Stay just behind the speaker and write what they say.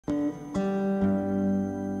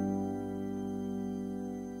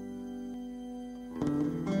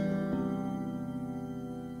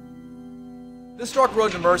This Dark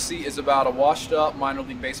Road to Mercy is about a washed-up minor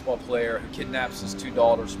league baseball player who kidnaps his two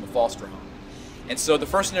daughters from a foster home. And so the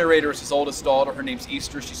first narrator is his oldest daughter. Her name's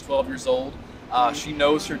Easter. She's 12 years old. She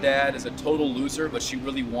knows her dad is a total loser, but she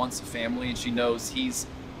really wants a family, and she knows he's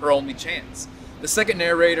her only chance. The second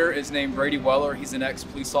narrator is named Brady Weller. He's an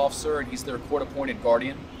ex-police officer, and he's their court-appointed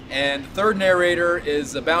guardian. And the third narrator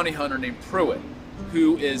is a bounty hunter named Pruitt,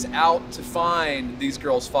 who is out to find these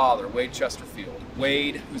girls' father, Wade Chesterfield.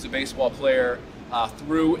 Wade, who's a baseball player,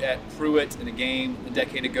 threw at Pruitt in a game a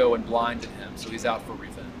decade ago and blinded him, so he's out for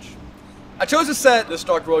revenge. I chose to set this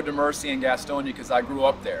Dark Road to Mercy in Gastonia because I grew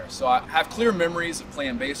up there, so I have clear memories of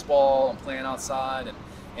playing baseball and playing outside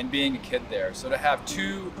and being a kid there. So to have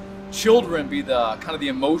two children be the kind of the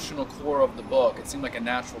emotional core of the book, it seemed like a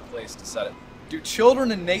natural place to set it. Do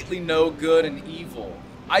children innately know good and evil?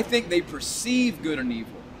 I think they perceive good and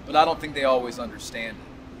evil, but I don't think they always understand it.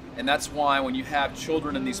 And that's why when you have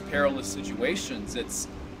children in these perilous situations, it's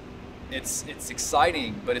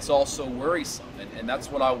exciting, but it's also worrisome. And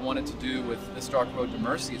that's what I wanted to do with this Dark Road to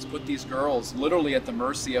Mercy, is put these girls literally at the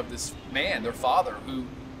mercy of this man, their father,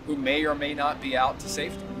 who may or may not be out to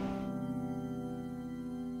save them.